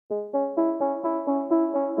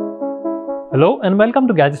Hello and welcome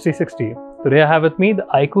to Gadgets 360. Today I have with me the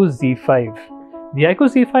iQoo Z5. The iQoo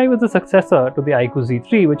Z5 is the successor to the iQoo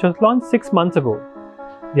Z3, which was launched 6 months ago.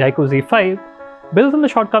 The iQoo Z5 builds on the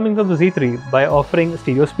shortcomings of the Z3 by offering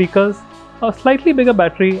stereo speakers, a slightly bigger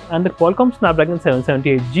battery and the Qualcomm Snapdragon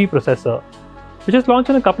 778G processor, which has launched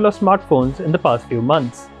on a couple of smartphones in the past few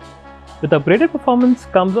months. With upgraded performance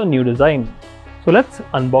comes a new design. So let's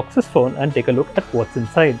unbox this phone and take a look at what's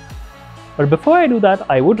inside. But before I do that,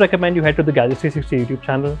 I would recommend you head to the Gadgets 360 YouTube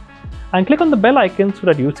channel and click on the bell icon so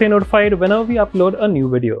that you stay notified whenever we upload a new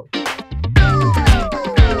video.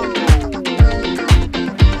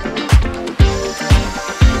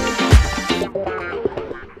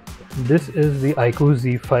 This is the iQoo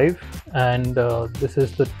Z5 and this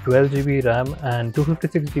is the 12GB RAM and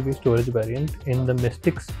 256GB storage variant in the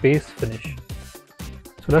Mystic Space finish.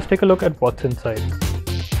 So let's take a look at what's inside.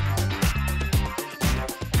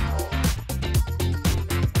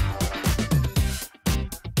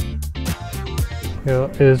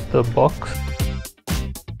 Here is the box.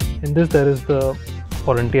 In this there is the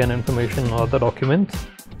warranty and information or the documents.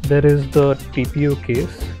 There is the TPU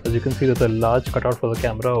case. As you can see, there's a large cutout for the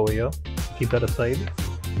camera over here. Keep that aside.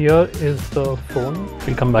 Here is the phone.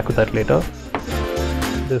 We'll come back to that later.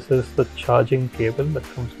 This is the charging cable that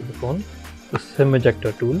comes with the phone. The SIM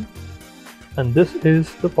ejector tool. And this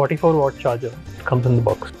is the 44-watt charger that comes in the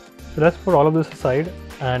box. So let's put all of this aside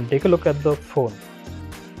and take a look at the phone.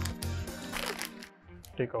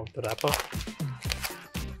 Take out the wrapper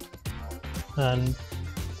and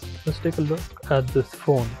let's take a look at this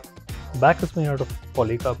phone. The back is made out of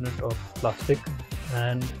polycarbonate or plastic,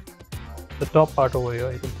 and the top part over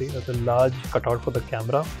here you can see there's a large cutout for the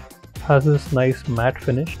camera. Has this nice matte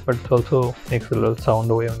finish, but it also makes a little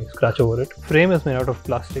sound over here when you scratch over it. Frame is made out of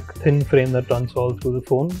plastic, thin frame that runs all through the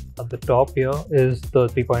phone. At the top here is the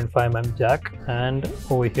 3.5mm jack, and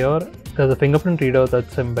over here there's a fingerprint reader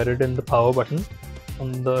that's embedded in the power button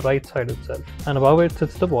on the right side itself, and above it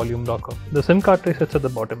sits the volume rocker. The SIM card tray sits at the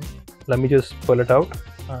bottom. Let me just pull it out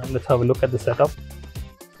and let's have a look at the setup.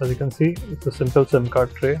 As you can see, it's a simple SIM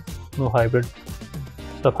card tray, no hybrid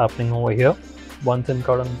stuff happening over here. One SIM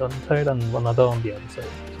card on one side and another on the other side.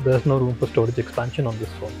 So there's no room for storage expansion on this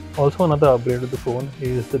phone. Also, another upgrade of the phone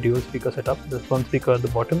is the dual speaker setup. There's one speaker at the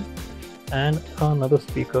bottom and another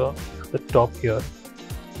speaker at the top here,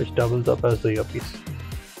 which doubles up as the earpiece.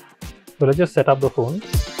 So let's just set up the phone.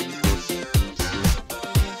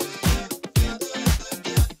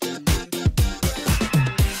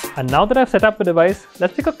 And now that I've set up the device,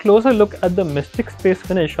 let's take a closer look at the Mystic Space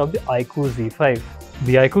finish of the iQoo Z5.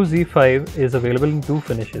 The iQoo Z5 is available in two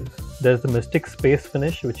finishes. There's the Mystic Space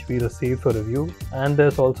finish, which we received for review, and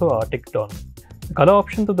there's also Arctic Dawn. The color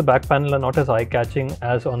options of the back panel are not as eye-catching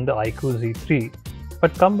as on the iQoo Z3,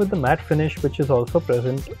 but come with the matte finish, which is also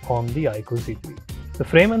present on the iQoo Z3. The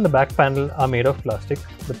frame and the back panel are made of plastic.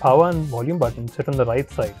 The power and volume buttons sit on the right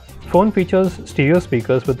side. The phone features stereo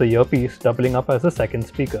speakers with the earpiece doubling up as the second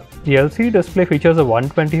speaker. The LCD display features a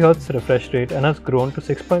 120Hz refresh rate and has grown to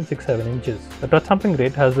 6.67 inches. The touch sampling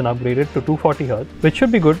rate has been upgraded to 240Hz, which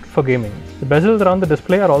should be good for gaming. The bezels around the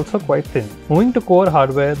display are also quite thin.Moving to core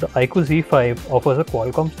hardware, the iQoo Z5 offers a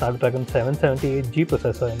Qualcomm Snapdragon 778G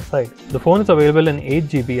processor inside. The phone is available in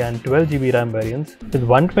 8GB and 12GB RAM variants with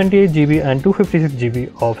 128GB and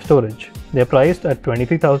 256GB of storage. They are priced at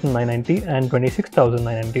 $23,990 and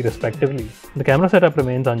 $26,990 respectively. The camera setup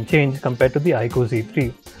remains unchanged compared to the iQoo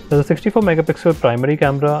Z3. There's a 64MP primary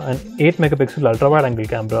camera, an 8MP ultra-wide-angle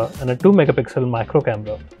camera, and a 2MP macro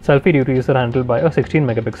camera. Selfie duties are handled by a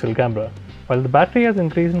 16MP camera. While the battery has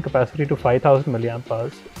increased in capacity to 5000 mAh,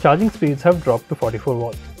 charging speeds have dropped to 44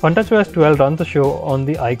 watts. FunTouchOS 12 runs the show on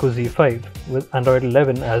the iQoo Z5 with Android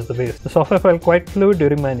 11 as the base. The software felt quite fluid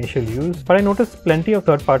during my initial use, but I noticed plenty of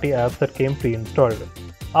third-party apps that came pre-installed.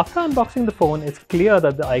 After unboxing the phone, it's clear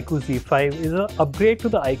that the iQoo Z5 is an upgrade to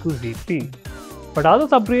the iQoo Z3. But are those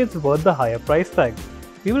upgrades worth the higher price tag?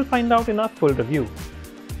 We will find out in our full review.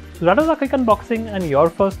 So that was our quick unboxing and your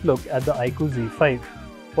first look at the iQoo Z5.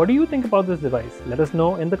 What do you think about this device? Let us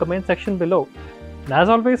know in the comment section below. And as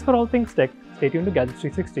always, for all things tech, stay tuned to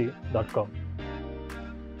Gadgets360.com.